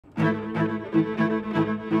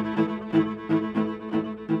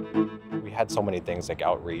had so many things like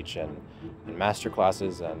outreach and master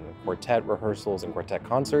classes and quartet rehearsals and quartet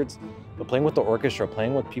concerts. But playing with the orchestra,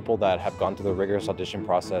 playing with people that have gone through the rigorous audition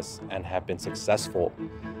process and have been successful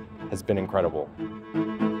has been incredible.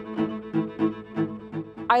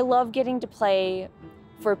 I love getting to play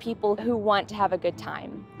for people who want to have a good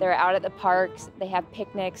time. They're out at the parks, they have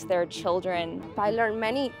picnics, there are children. I learned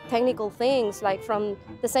many technical things, like from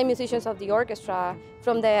the same musicians of the orchestra,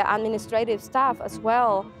 from the administrative staff as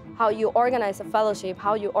well, how you organize a fellowship,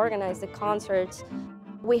 how you organize the concerts.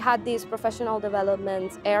 We had this professional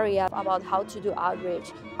development area about how to do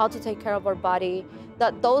outreach, how to take care of our body.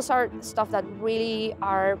 Those are stuff that really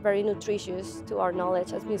are very nutritious to our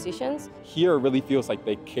knowledge as musicians. Here it really feels like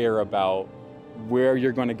they care about where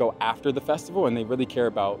you're going to go after the festival, and they really care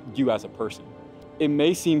about you as a person. It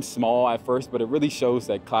may seem small at first, but it really shows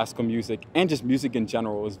that classical music and just music in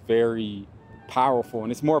general is very powerful,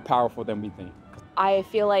 and it's more powerful than we think. I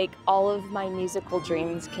feel like all of my musical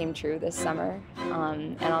dreams came true this summer,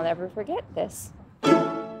 and I'll never forget this.